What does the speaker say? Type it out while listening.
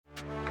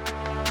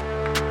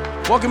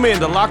Welcome in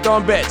to Locked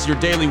On Bets, your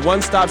daily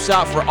one-stop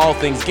shop for all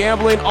things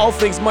gambling, all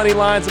things money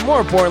lines, and more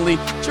importantly,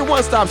 it's your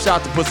one-stop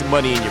shop to put some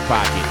money in your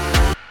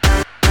pocket.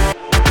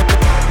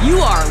 You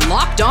are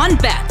Locked On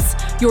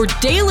Bets, your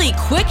daily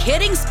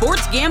quick-hitting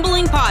sports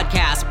gambling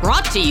podcast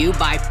brought to you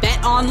by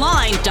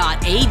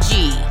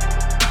BetOnline.ag.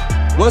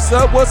 What's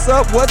up?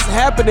 What's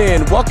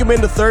happening? Welcome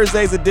into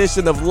Thursday's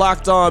edition of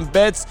Locked On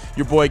Bets.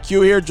 Your boy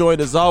Q here,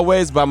 joined as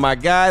always by my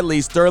guy, Lee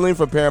Sterling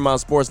from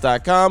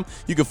ParamountSports.com.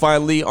 You can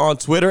find Lee on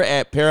Twitter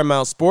at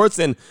Paramount Sports.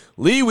 And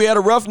Lee, we had a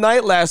rough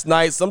night last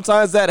night.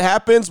 Sometimes that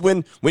happens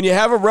when you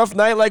have a rough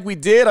night like we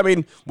did. I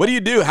mean, what do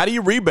you do? How do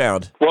you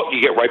rebound? Well, you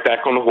get right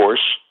back on the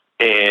horse,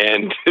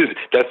 and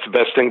that's the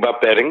best thing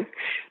about betting.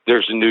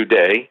 There's a new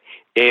day.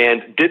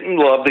 And didn't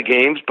love the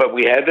games, but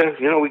we had to,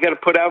 we got to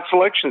put out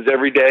selections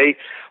every day.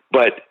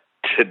 But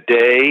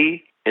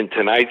today and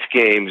tonight's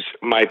games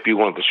might be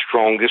one of the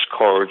strongest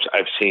cards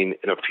I've seen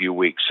in a few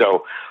weeks.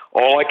 So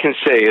all I can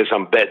say is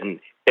I'm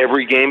betting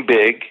every game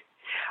big.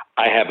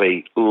 I have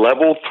a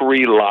level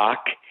 3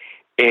 lock,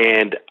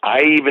 and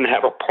I even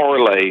have a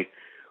parlay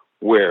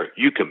where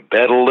you can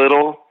bet a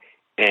little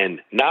and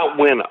not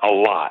win a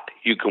lot.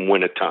 You can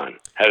win a ton.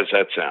 How does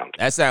that sound?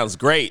 That sounds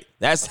great.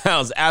 That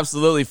sounds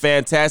absolutely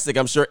fantastic.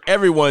 I'm sure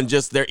everyone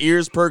just their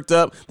ears perked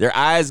up, their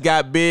eyes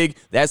got big.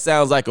 That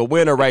sounds like a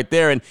winner right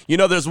there. And,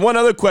 there's one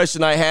other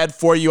question I had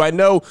for you. I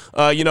know,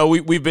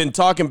 we've been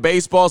talking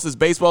baseball since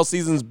baseball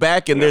season's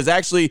back, and there's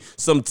actually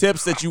some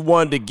tips that you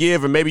wanted to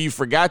give, or maybe you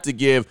forgot to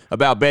give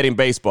about betting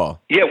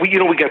baseball. Yeah, we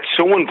got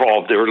so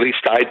involved, or at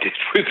least I did,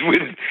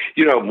 with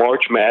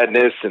March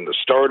Madness and the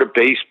start of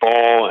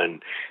baseball,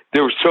 and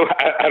there was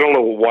I don't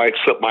know why it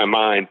slipped my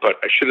mind, but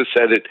I should have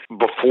said it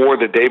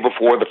the day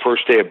before the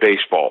first day of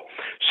baseball.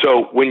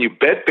 So when you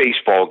bet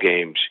baseball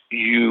games,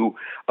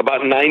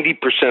 about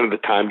 90% of the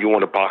time you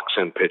want to box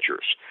in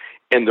pitchers.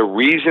 And the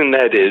reason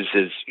that is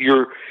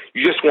you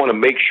just want to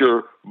make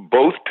sure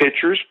both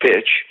pitchers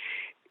pitch,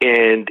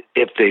 and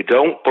if they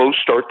don't both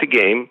start the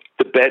game,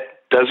 the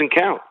bet doesn't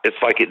count. It's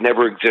like it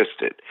never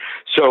existed.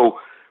 So,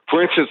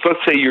 for instance,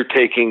 let's say you're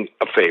taking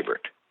a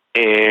favorite,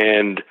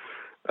 and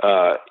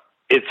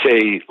it's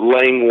a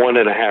laying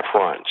 1.5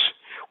 runs.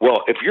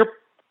 Well, if you're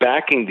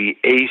backing the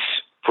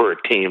ace for a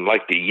team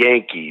like the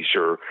Yankees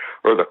or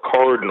the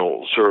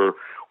Cardinals or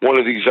one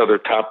of these other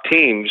top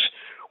teams,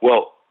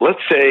 well,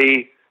 let's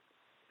say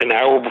an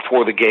hour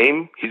before the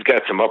game, he's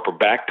got some upper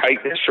back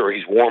tightness, or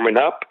he's warming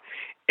up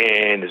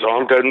and his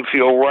arm doesn't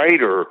feel right,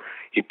 or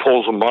he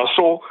pulls a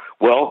muscle.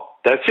 Well,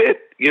 that's it.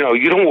 You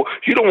don't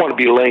want to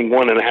be laying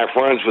 1.5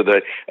 runs with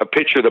a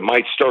pitcher that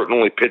might start and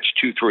only pitch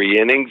 2-3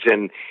 innings,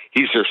 and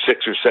he's their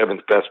 6th or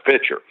 7th best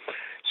pitcher.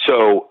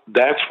 So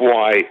that's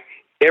why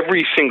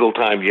every single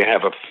time you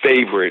have a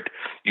favorite,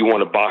 you want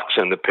to box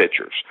in the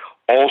pitchers.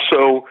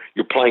 Also,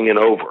 you're playing an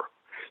over.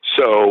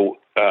 So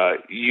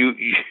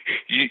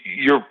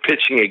you're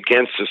pitching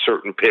against a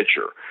certain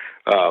pitcher.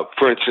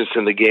 For instance,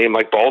 in the game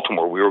like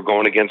Baltimore, we were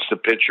going against a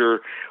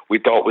pitcher we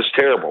thought was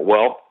terrible.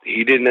 Well,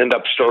 he didn't end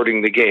up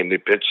starting the game. They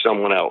pitched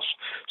someone else.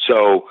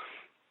 So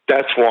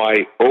that's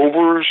why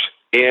overs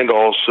and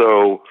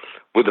also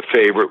with a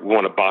favorite, we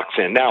want to box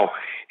in. Now,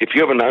 if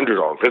you have an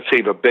underdog, let's say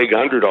you have a big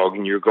underdog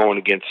and you're going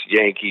against the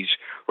Yankees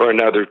or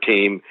another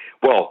team,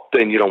 well,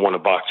 then you don't want to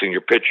box in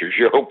your pitchers.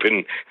 You're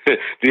hoping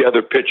the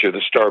other pitcher, the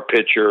star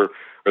pitcher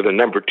or the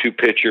number 2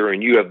 pitcher,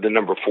 and you have the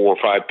number 4 or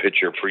 5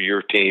 pitcher for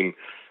your team,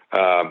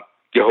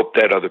 you hope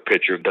that other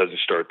pitcher doesn't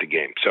start the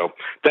game. So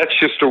that's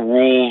just the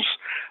rules,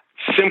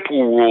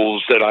 simple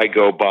rules that I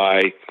go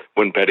by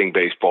when betting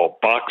baseball.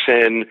 Box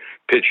in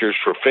pitchers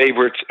for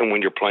favorites and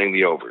when you're playing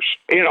the overs.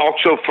 And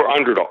also for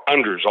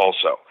unders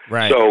also.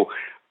 Right. So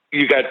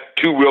you got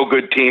 2 real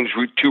good teams,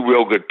 2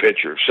 real good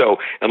pitchers. So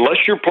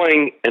unless you're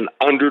playing an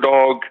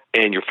underdog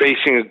and you're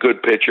facing a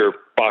good pitcher,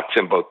 box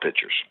in both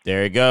pitchers.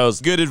 There it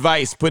goes. Good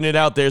advice, putting it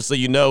out there so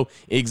you know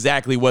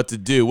exactly what to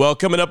do. Well,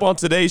 coming up on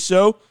today's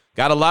show,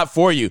 got a lot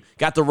for you.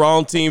 Got the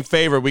wrong team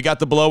favorite. We got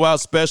the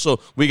blowout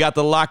special. We got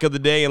the lock of the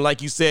day. And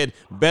like you said,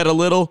 bet a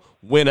little,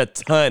 win a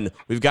ton.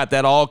 We've got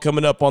that all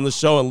coming up on the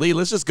show. And Lee,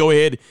 let's just go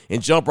ahead and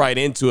jump right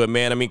into it,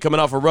 man. I mean, coming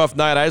off a rough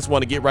night, I just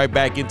want to get right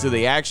back into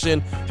the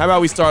action. How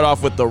about we start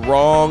off with the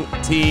wrong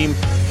team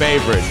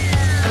favorite?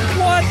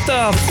 What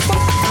the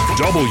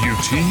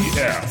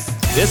WTF?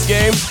 This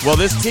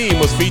team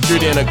was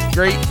featured in a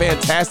great,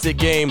 fantastic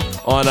game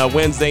on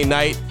Wednesday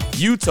night.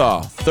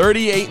 Utah,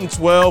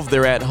 38-12.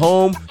 They're at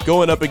home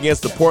going up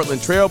against the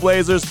Portland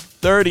Trailblazers,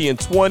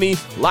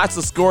 30-20. Lots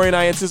of scoring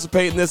I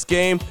anticipate in this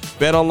game.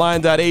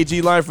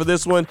 BetOnline.ag line for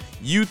this one.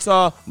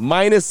 Utah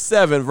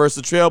 -7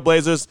 versus the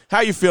Trailblazers. How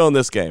you feeling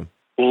this game?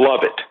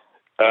 Love it.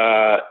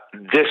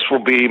 This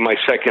will be my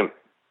second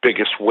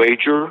biggest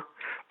wager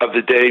of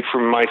the day for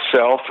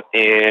myself.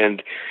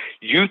 And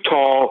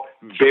Utah,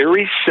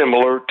 very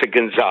similar to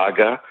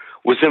Gonzaga,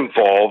 was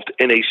involved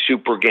in a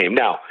super game.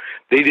 Now,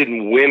 they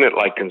didn't win it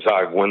like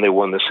Gonzaga when they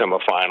won the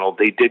semifinal.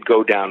 They did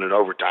go down in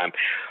overtime,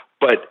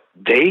 but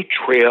they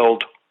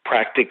trailed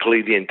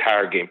practically the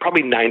entire game,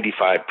 probably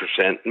 95%,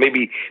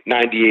 maybe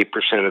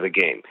 98% of the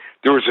game.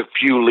 There was a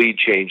few lead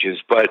changes,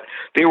 but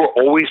they were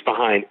always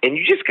behind, and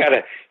you just got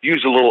to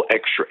use a little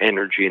extra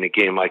energy in a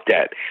game like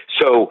that.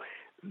 So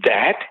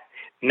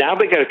now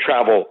they got to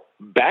travel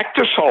back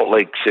to Salt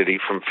Lake City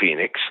from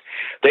Phoenix.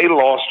 They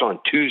lost on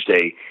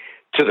Tuesday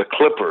to the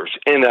Clippers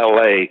in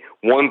L.A.,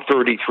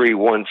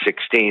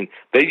 133-116.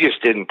 They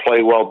just didn't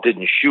play well,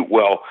 didn't shoot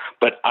well.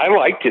 But I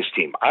like this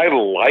team. I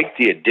like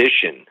the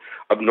addition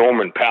of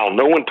Norman Powell.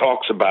 No one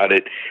talks about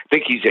it. I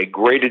think he's a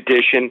great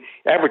addition.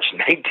 Averaged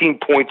 19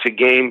 points a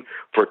game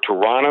for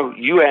Toronto.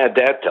 You add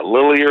that to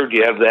Lillard.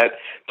 You have that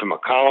to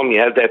McCollum.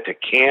 You add that to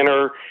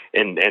Canner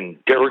and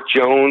Derek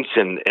Jones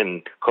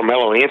and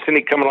Carmelo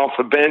Anthony coming off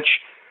the bench.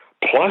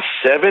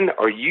 +7?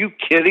 Are you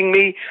kidding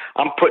me?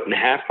 I'm putting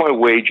half my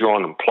wager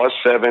on them.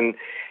 +7,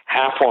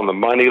 half on the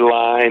money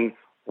line.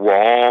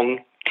 Wrong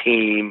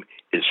team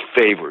is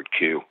favored,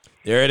 Q.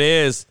 There it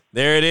is.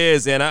 There it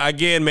is. And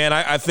again, man,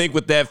 I think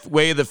with that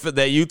way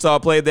that Utah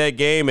played that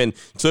game and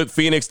took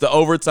Phoenix to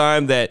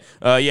overtime, that,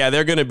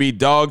 they're going to be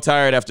dog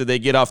tired after they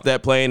get off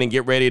that plane and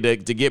get ready to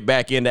get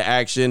back into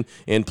action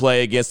and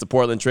play against the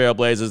Portland Trail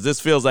Blazers. This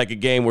feels like a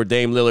game where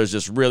Dame Lillard's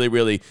just really,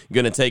 really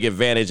going to take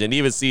advantage, and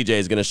even CJ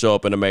is going to show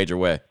up in a major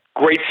way.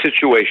 Great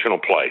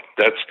situational play.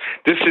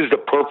 This is the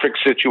perfect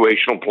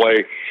situational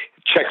play.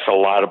 Checks a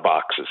lot of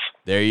boxes.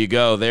 There you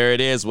go. There it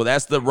is. Well,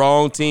 that's the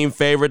wrong team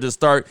favorite to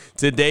start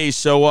today's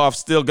show off.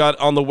 Still got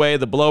on the way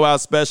the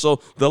blowout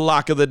special, the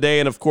lock of the day,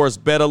 and, of course,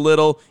 bet a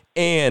little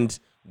and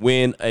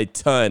win a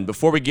ton.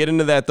 Before we get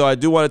into that, though, I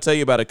do want to tell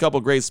you about a couple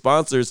great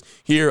sponsors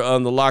here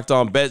on the Locked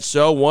On Bet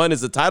Show. One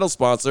is the title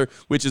sponsor,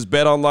 which is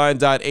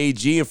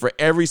betonline.ag. And for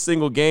every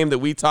single game that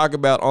we talk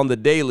about on the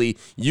daily,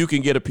 you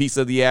can get a piece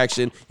of the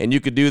action, and you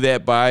can do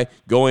that by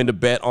going to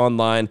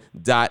betonline.ag.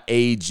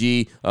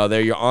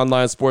 They're your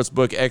online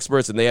sportsbook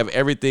experts, and they have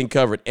everything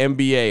covered: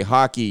 NBA,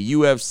 hockey,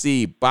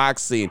 UFC,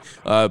 boxing,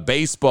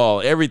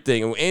 baseball,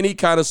 everything. Any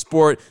kind of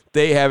sport,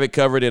 they have it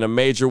covered in a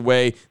major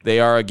way. They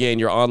are, again,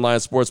 your online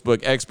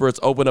sportsbook experts.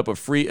 Open up a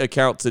free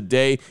account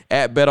today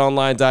at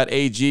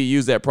betonline.ag.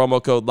 Use that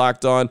promo code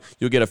LOCKEDON.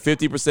 You'll get a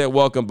 50%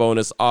 welcome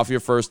bonus off your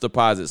first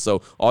deposit.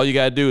 So all you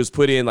got to do is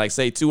put in, like,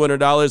 say,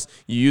 $200.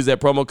 You use that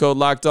promo code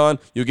LOCKEDON.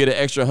 You'll get an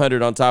extra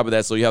 $100 on top of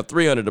that, so you have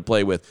 $300 to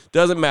play with.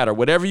 Doesn't matter.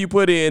 Whatever you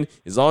put in,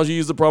 as long as you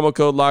use the promo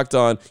code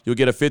LOCKEDON, you'll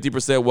get a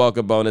 50%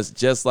 welcome bonus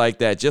just like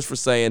that, just for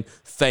saying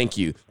thank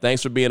you.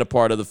 Thanks for being a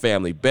part of the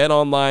family.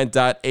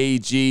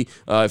 betonline.ag.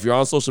 If you're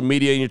on social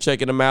media and you're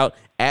checking them out,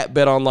 at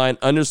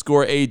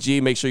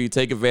betonline_AG. Make sure you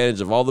take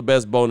advantage of all the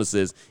best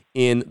bonuses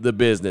in the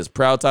business.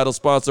 Proud title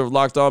sponsor of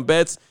Locked On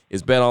Bets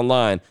is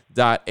betonline.ag.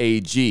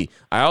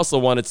 I also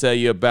want to tell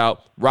you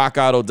about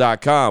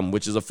rockauto.com,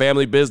 which is a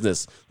family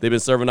business. They've been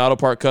serving auto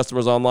part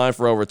customers online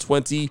for over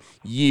 20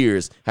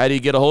 years. How do you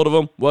get a hold of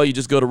them? Well, you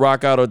just go to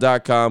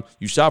rockauto.com.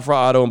 You shop for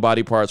auto and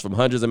body parts from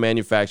hundreds of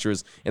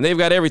manufacturers, and they've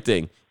got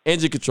everything: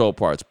 engine control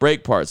parts,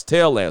 brake parts,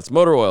 tail lamps,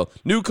 motor oil,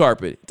 new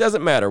carpet. It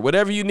doesn't matter.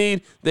 Whatever you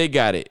need, they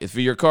got it. If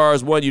your car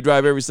is one you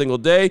drive every single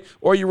day,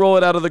 or you roll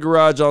it out of the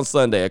garage on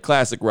Sunday, a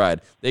classic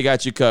ride, they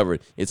got you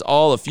covered. It's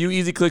all a few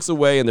easy clicks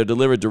away, and they're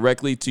delivered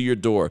directly to your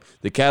door.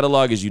 The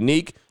catalog is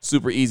unique,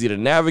 super easy to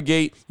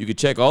navigate. You can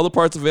check all the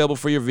parts available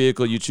for your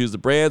vehicle. You choose the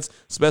brands,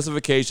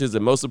 specifications,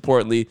 and most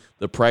importantly,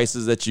 the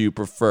prices that you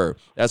prefer.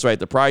 That's right.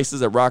 The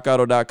prices at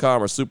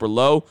rockauto.com are super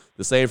low,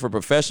 the same for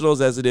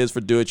professionals as it is for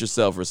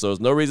do-it-yourselfers. So there's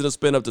no reason to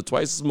spend up to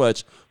twice as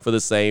much for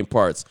the same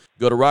parts.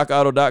 Go to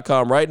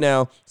rockauto.com right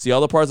now, see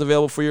all the parts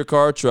available for your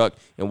car or truck,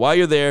 and while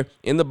you're there,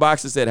 in the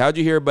box that said, "How'd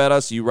you hear about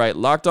us?" you write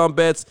 "Locked On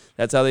Bets."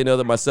 That's how they know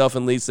that myself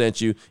and Lee sent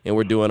you, and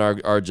we're doing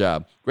our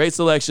job. Great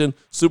selection,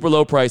 super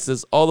low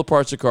prices, all the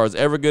parts your car is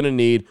ever going to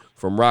need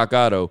from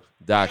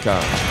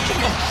rockauto.com.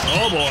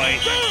 Oh, boy.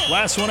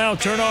 Last one out,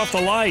 turn off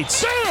the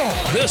lights.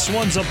 This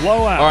one's a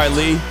blowout. All right,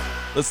 Lee,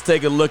 let's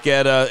take a look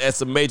at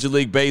some Major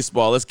League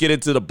Baseball. Let's get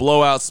into the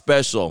blowout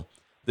special.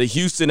 The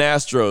Houston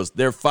Astros,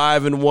 they're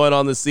 5-1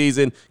 on the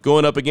season,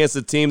 going up against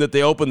a team that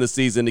they opened the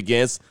season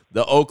against,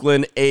 the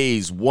Oakland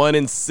A's,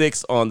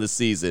 1-6 on the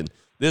season.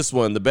 This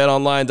one, the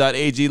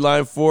betonline.ag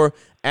line for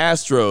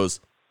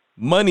Astros,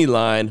 money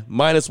line,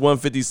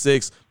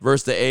 -156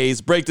 versus the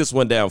A's. Break this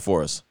one down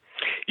for us.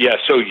 Yeah,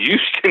 so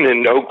Houston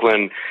and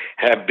Oakland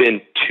have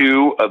been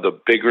two of the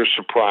bigger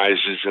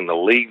surprises in the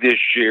league this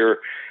year,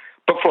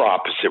 but for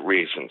opposite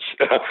reasons.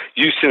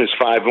 Houston is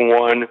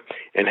 5-1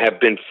 and have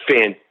been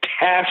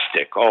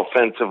fantastic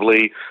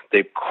offensively.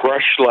 They've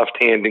crushed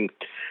left-handed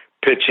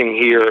pitching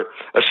here,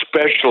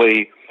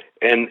 especially,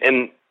 and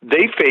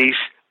they face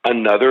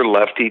another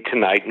lefty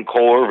tonight in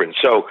Cole Irvin.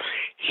 So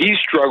he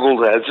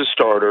struggled as a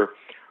starter.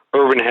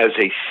 Irvin has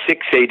a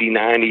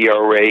 6.89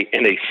 ERA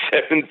and a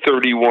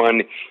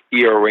 7.31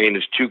 ERA in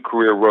his two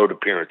career road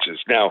appearances.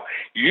 Now,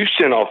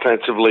 Houston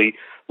offensively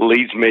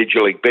leads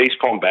Major League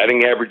Baseball in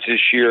batting average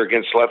this year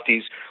against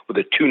lefties with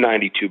a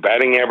 292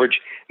 batting average.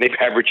 They've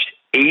averaged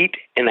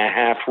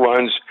 8.5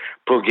 runs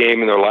per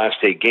game in their last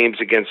 8 games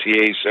against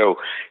the A's. So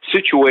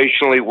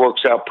situationally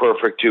works out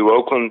perfect too.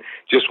 Oakland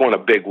just won a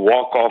big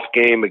walk-off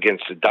game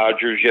against the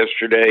Dodgers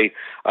yesterday.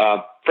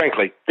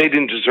 Frankly, they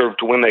didn't deserve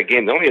to win that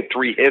game. They only had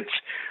 3 hits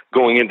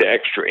going into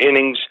extra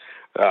innings.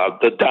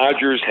 The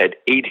Dodgers had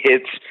 8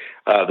 hits.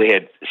 They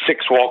had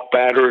 6 walk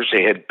batters.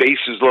 They had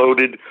bases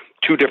loaded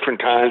 2 different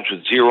times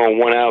with 0 and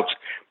 1 outs,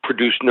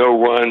 produced no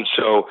runs.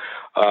 So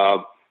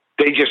LA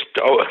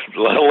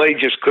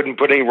just couldn't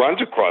put any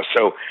runs across.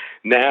 So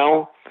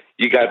now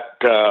you got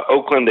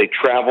Oakland. They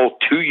travel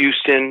to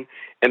Houston,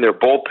 and their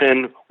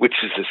bullpen, which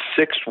is the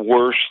 6th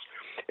worst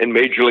in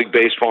Major League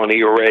Baseball in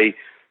ERA,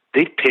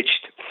 they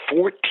pitched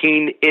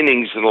 14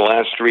 innings in the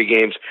last 3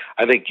 games.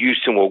 I think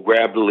Houston will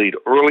grab the lead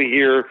early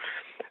here.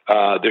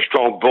 Their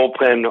strong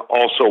bullpen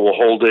also will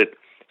hold it.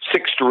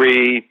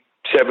 6-3,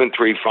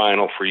 7-3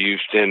 final for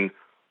Houston.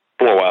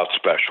 Blowout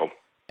special.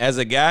 As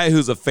a guy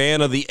who's a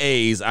fan of the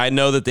A's, I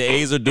know that the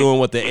A's are doing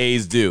what the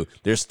A's do.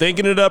 They're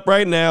stinking it up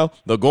right now.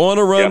 They'll go on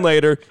a run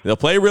later. They'll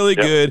play really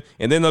good,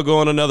 and then they'll go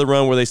on another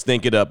run where they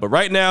stink it up. But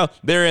right now,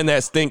 they're in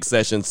that stink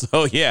session.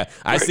 So, yeah,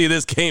 I see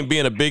this game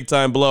being a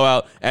big-time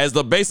blowout as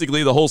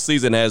basically the whole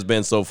season has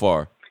been so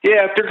far.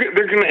 Yeah,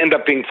 they're going to end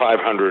up being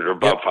 500 or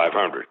above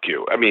 500,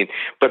 Q. I mean,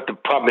 but the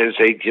problem is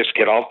they just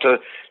get off to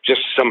just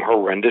some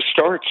horrendous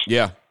starts.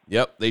 Yeah.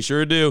 Yep, they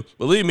sure do.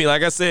 Believe me,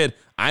 like I said,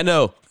 I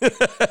know.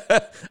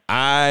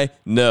 I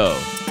know.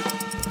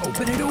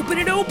 Open it, open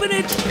it, open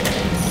it.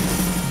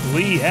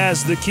 Lee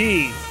has the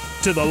key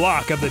to the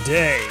lock of the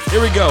day.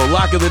 Here we go,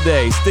 lock of the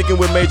day. Sticking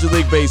with Major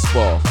League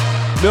Baseball.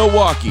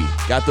 Milwaukee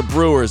got the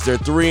Brewers. They're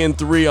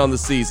 3-3 on the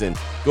season.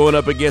 Going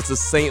up against the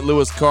St.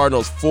 Louis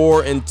Cardinals,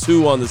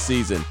 4-2 on the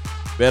season.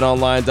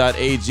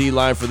 BetOnline.ag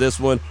line for this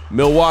one.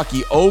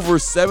 Milwaukee over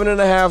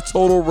 7.5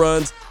 total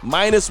runs,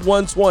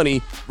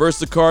 -120 versus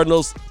the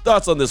Cardinals.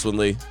 Thoughts on this one,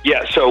 Lee?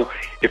 Yeah, so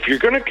if you're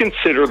going to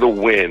consider the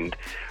wind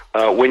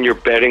when you're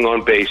betting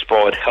on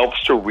baseball, it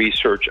helps to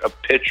research a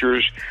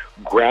pitcher's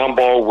ground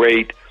ball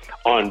rate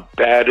on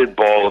batted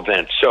ball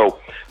events. So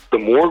the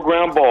more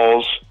ground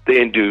balls they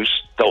induce,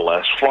 the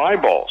less fly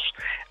balls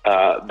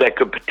that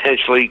could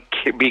potentially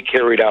be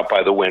carried out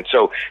by the wind.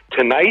 So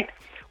tonight,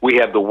 we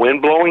have the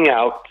wind blowing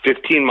out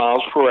 15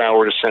 miles per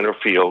hour to center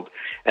field.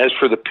 As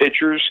for the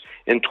pitchers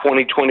in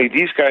 2020,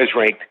 these guys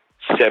ranked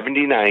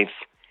 79th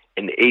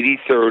and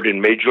 83rd in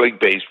Major League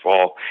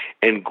Baseball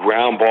in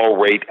ground ball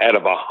rate out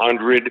of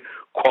 100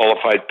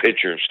 qualified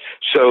pitchers.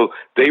 So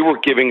they were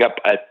giving up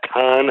a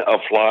ton of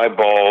fly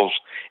balls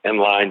and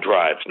line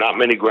drives, not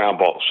many ground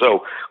balls.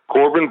 So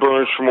Corbin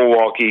Burnes from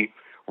Milwaukee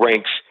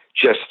ranks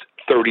just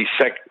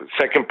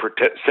 32nd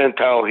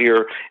percentile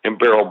here in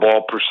barrel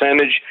ball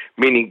percentage,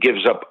 meaning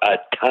gives up a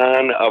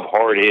ton of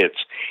hard hits.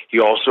 He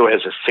also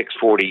has a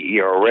 6.40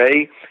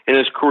 ERA in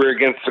his career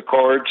against the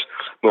Cards.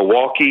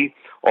 Milwaukee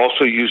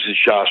also uses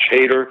Josh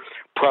Hader,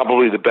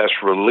 probably the best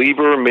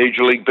reliever in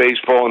Major League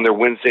Baseball in their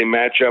Wednesday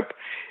matchup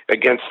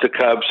against the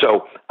Cubs.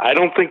 So I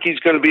don't think he's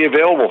going to be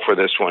available for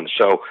this one.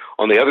 So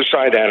on the other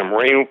side, Adam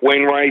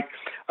Wainwright,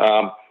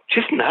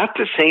 just not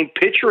the same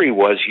pitcher he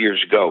was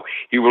years ago.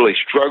 He really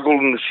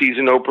struggled in the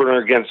season opener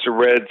against the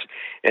Reds,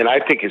 and I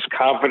think his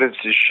confidence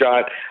is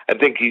shot. I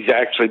think he's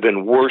actually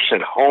been worse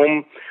at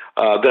home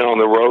than on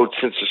the road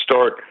since the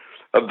start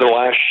of the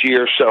last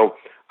year. So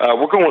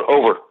we're going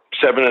over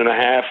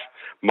 7.5,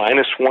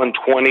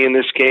 -120 in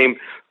this game.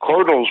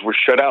 Cardinals were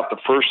shut out the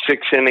first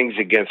 6 innings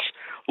against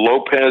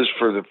Lopez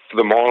for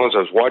the Marlins. I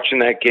was watching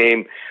that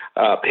game,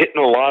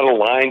 hitting a lot of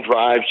line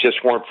drives,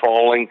 just weren't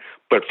falling.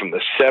 But from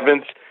the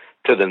 7th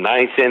to the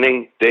 9th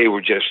inning, they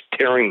were just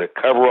tearing the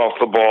cover off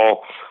the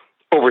ball.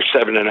 Over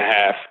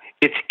 7.5.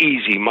 It's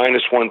easy,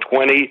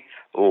 -120,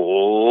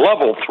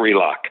 level 3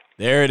 lock.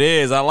 There it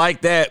is. I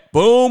like that.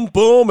 Boom,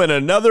 boom, and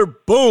another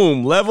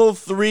boom. Level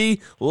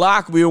 3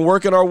 lock. We've been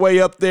working our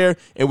way up there,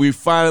 and we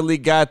finally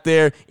got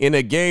there in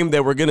a game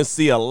that we're going to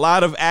see a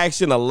lot of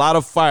action, a lot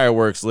of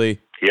fireworks, Lee.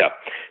 Yeah.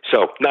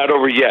 So not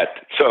over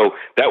yet. So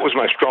that was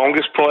my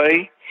strongest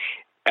play.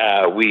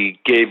 We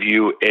gave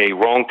you a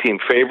wrong team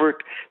favorite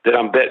that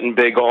I'm betting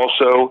big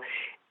also.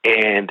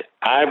 And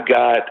I've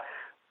got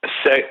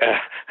a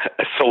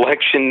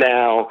selection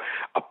now,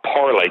 a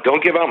parlay.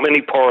 Don't give out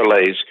many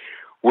parlays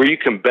where you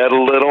can bet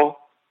a little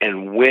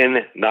and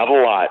win not a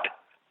lot,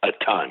 a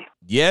ton.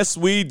 Yes,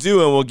 we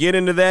do, and we'll get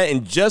into that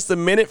in just a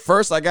minute.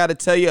 First, I got to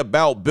tell you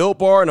about Built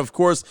Bar, and of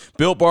course,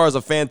 Built Bar is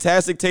a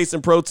fantastic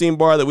tasting protein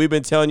bar that we've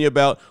been telling you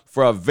about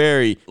for a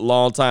very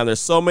long time. There's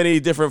so many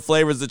different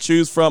flavors to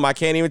choose from. I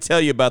can't even tell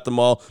you about them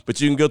all,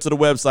 but you can go to the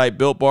website,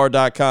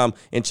 BuiltBar.com,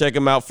 and check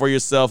them out for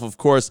yourself. Of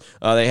course,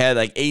 they had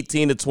like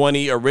 18 to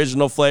 20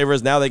 original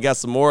flavors. Now they got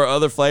some more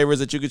other flavors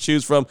that you can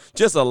choose from.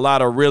 Just a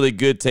lot of really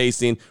good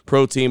tasting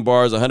protein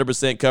bars,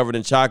 100% covered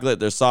in chocolate.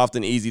 They're soft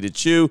and easy to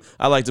chew.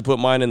 I like to put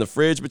mine in the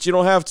fridge, but you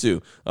don't have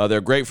to. They're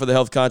great for the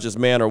health-conscious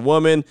man or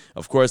woman.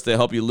 Of course, they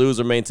help you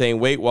lose or maintain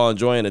weight while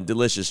enjoying a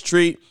delicious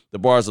treat. The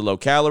bars are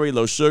low-calorie,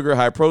 low-sugar,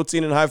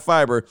 high-protein, and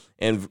high-fiber,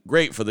 and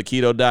great for the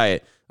keto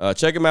diet.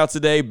 Check them out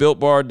today,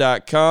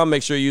 BuiltBar.com.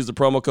 Make sure you use the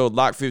promo code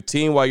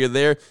LOCK15 while you're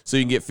there so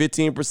you can get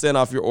 15%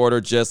 off your order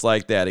just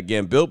like that.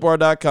 Again,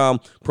 BuiltBar.com,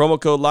 promo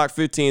code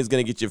LOCK15 is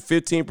going to get you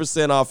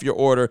 15% off your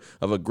order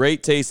of a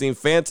great tasting,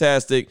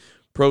 fantastic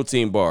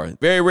protein bar.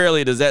 Very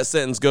rarely does that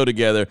sentence go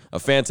together, a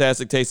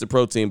fantastic tasting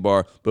protein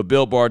bar, but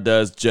Built Bar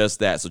does just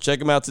that. So check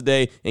them out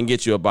today and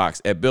get you a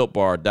box at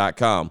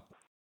BuiltBar.com.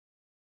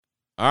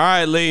 All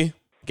right, Lee.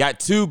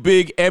 Got two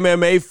big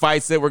MMA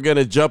fights that we're going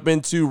to jump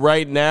into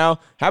right now.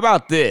 How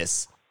about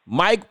this?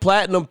 Mike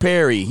Platinum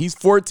Perry, he's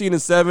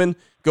 14-7,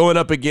 going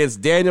up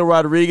against Daniel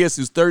Rodriguez,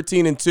 who's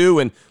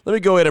 13-2. And let me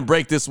go ahead and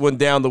break this one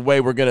down the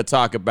way we're going to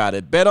talk about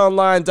it.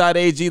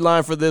 BetOnline.ag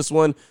line for this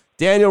one.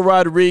 Daniel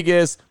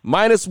Rodriguez,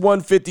 minus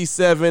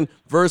 157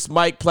 versus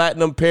Mike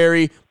Platinum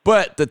Perry.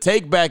 But the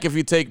take back, if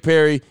you take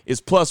Perry, is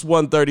plus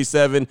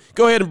 137.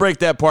 Go ahead and break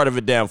that part of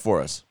it down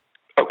for us.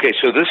 Okay,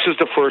 so this is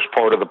the first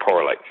part of the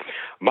parlay.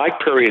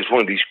 Mike Perry is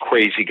one of these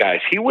crazy guys.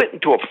 He went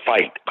into a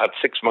fight about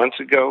 6 months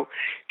ago,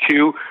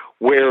 Q,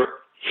 where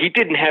he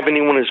didn't have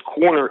anyone in his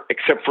corner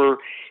except for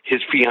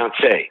his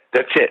fiancée.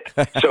 That's it.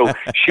 So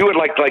she would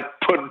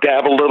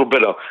dab a little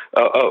bit of,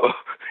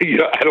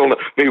 I don't know,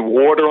 maybe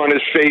water on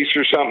his face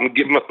or something,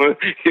 give him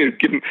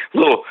a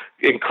little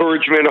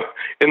encouragement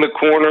in the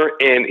corner,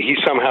 and he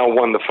somehow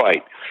won the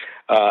fight.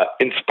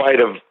 In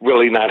spite of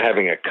really not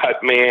having a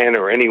cut man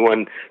or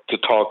anyone to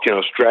talk,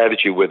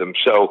 strategy with him.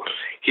 So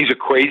he's a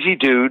crazy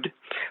dude,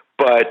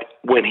 but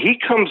when he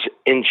comes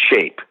in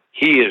shape,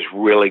 he is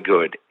really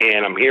good.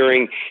 And I'm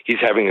hearing he's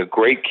having a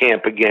great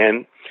camp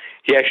again.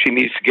 He actually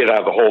needs to get out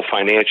of the hole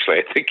financially.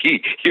 I think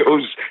he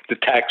owes the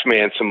tax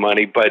man some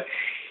money. But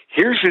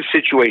here's his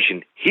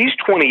situation. He's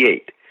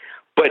 28,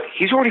 but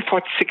he's already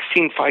fought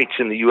 16 fights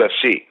in the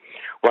UFC.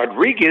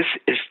 Rodriguez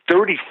is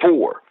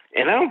 34.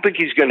 And I don't think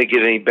he's going to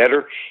get any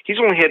better. He's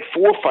only had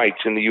 4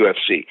 fights in the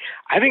UFC.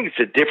 I think it's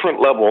a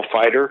different level of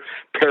fighter.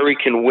 Perry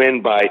can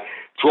win by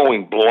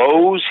throwing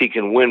blows. He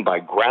can win by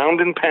ground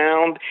and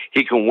pound.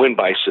 He can win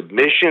by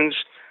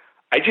submissions.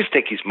 I just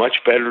think he's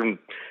much better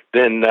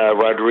than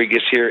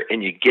Rodriguez here,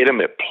 and you get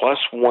him at plus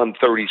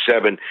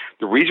 137.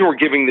 The reason we're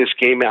giving this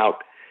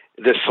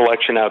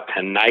selection out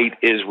tonight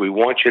is we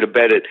want you to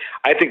bet it.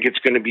 I think it's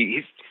going to be,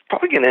 he's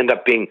probably going to end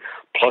up being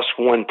plus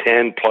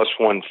 110, plus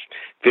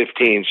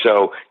 115.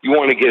 So you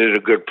want to get it at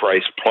a good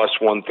price, plus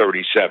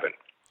 137.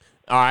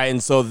 All right,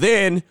 and so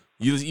then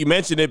you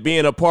mentioned it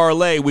being a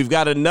parlay. We've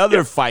got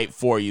another fight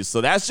for you.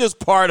 So that's just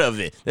part of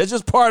it. That's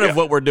just part of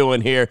what we're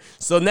doing here.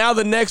 So now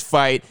the next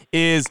fight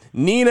is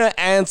Nina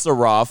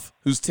Ansaroff,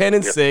 who's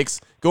 10-6,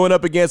 going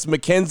up against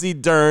Mackenzie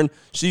Dern.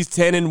 She's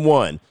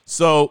 10-1.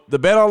 So the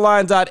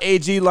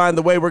BetOnline.ag line,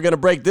 the way we're going to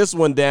break this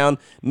one down,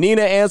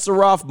 Nina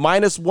Ansaroff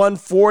minus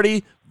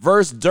 140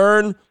 versus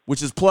Dern,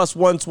 which is plus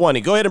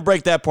 120. Go ahead and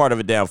break that part of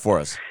it down for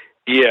us.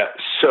 Yeah,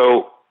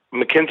 so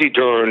Mackenzie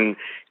Dern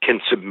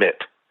can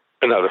submit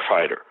another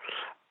fighter.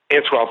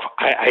 Ansaroff,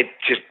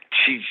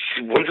 she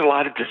wins a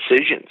lot of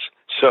decisions.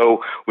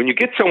 So when you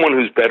get someone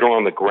who's better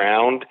on the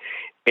ground,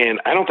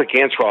 and I don't think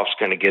Ansaroff's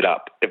going to get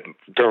up if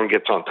Dern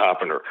gets on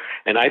top of her.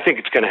 And I think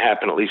it's going to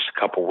happen at least a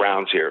couple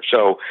rounds here.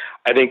 So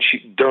I think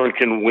Dern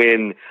can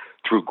win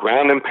through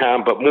ground and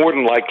pound, but more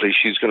than likely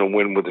she's going to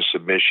win with a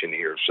submission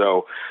here.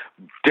 So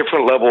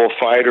different level of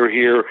fighter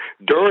here.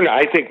 Dern,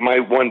 I think,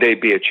 might one day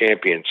be a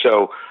champion.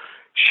 So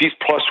she's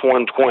plus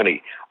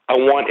 120. I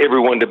want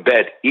everyone to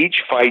bet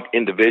each fight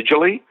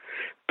individually.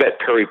 Bet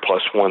Perry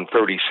plus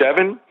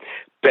 137.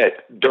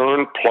 Bet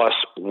Dern plus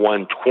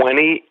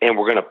 120, and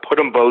we're going to put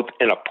them both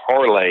in a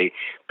parlay.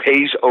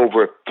 Pays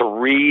over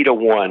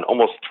 3-1,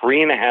 almost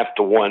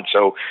 3.5-1.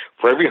 So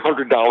for every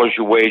 $100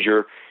 you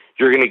wager,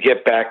 you're going to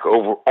get back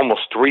over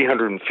almost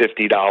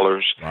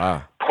 $350.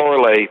 Wow.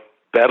 Parlay,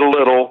 bet a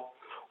little,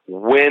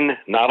 win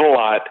not a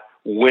lot,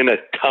 win a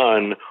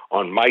ton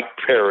on Mike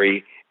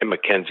Perry and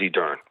Mackenzie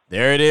Dern.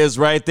 There it is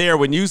right there.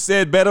 When you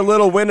said bet a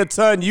little, win a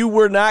ton, you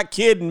were not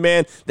kidding,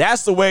 man.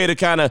 That's the way to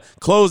kind of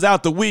close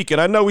out the week. And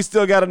I know we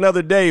still got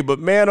another day, but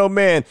man, oh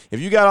man,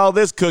 if you got all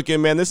this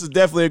cooking, man, this is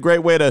definitely a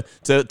great way to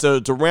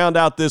round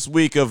out this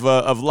week of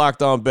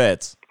Locked On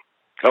Bets.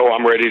 Oh,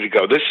 I'm ready to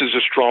go. This is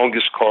the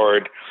strongest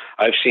card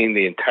I've seen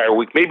the entire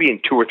week, maybe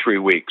in 2 or 3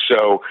 weeks.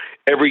 So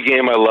every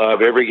game I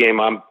love, every game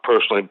I'm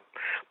personally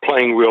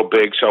playing real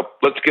big. So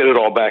let's get it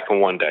all back in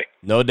one day.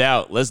 No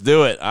doubt. Let's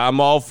do it. I'm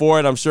all for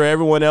it. I'm sure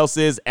everyone else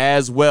is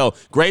as well.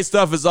 Great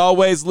stuff as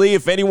always, Lee.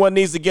 If anyone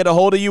needs to get a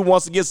hold of you,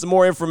 wants to get some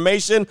more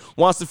information,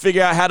 wants to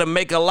figure out how to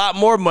make a lot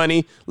more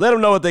money, let them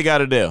know what they got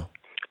to do.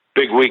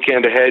 Big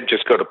weekend ahead.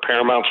 Just go to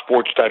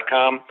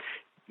ParamountSports.com.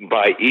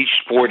 Buy each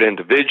sport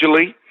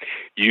individually.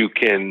 You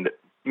can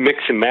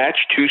mix and match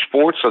 2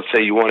 sports. Let's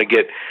say you want to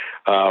get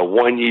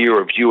 1 year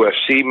of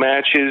UFC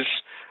matches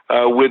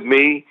with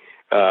me.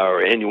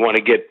 And you want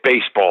to get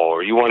baseball,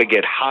 or you want to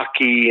get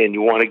hockey, and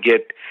you want to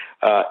get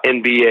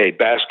NBA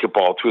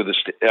basketball through the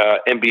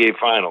NBA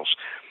finals.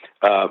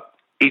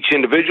 Each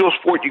individual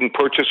sport you can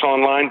purchase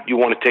online. You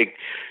want to take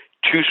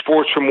 2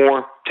 sports or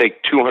more,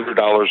 take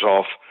 $200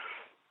 off.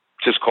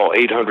 Just call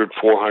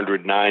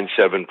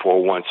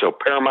 800-400-9741. So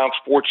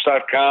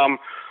ParamountSports.com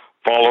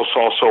Follow us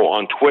also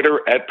on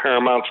Twitter at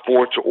Paramount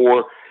Sports,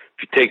 or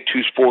if you take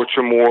 2 sports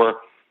or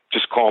more,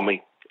 just call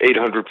me,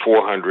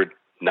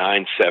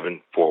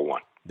 800-400-9741.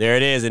 There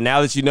it is. And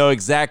now that you know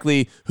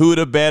exactly who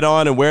to bet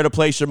on and where to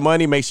place your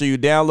money, make sure you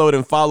download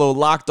and follow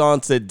Locked On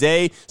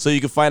today so you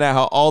can find out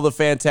how all the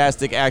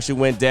fantastic action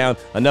went down.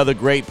 Another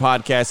great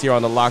podcast here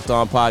on the Locked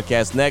On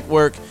Podcast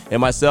Network.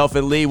 And myself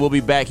and Lee will be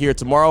back here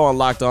tomorrow on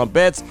Locked On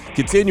Bets,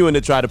 continuing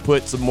to try to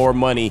put some more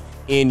money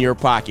in your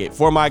pocket.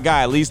 For my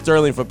guy, Lee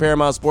Sterling from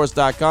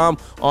ParamountSports.com,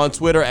 on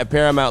Twitter at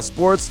Paramount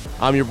Sports,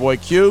 I'm your boy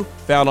Q,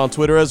 found on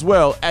Twitter as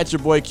well at your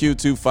boy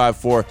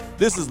Q254.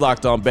 This is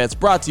Locked On Bets,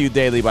 brought to you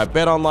daily by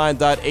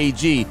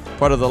BetOnline.ag,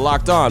 part of the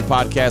Locked On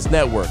Podcast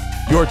Network.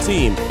 Your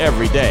team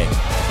every day.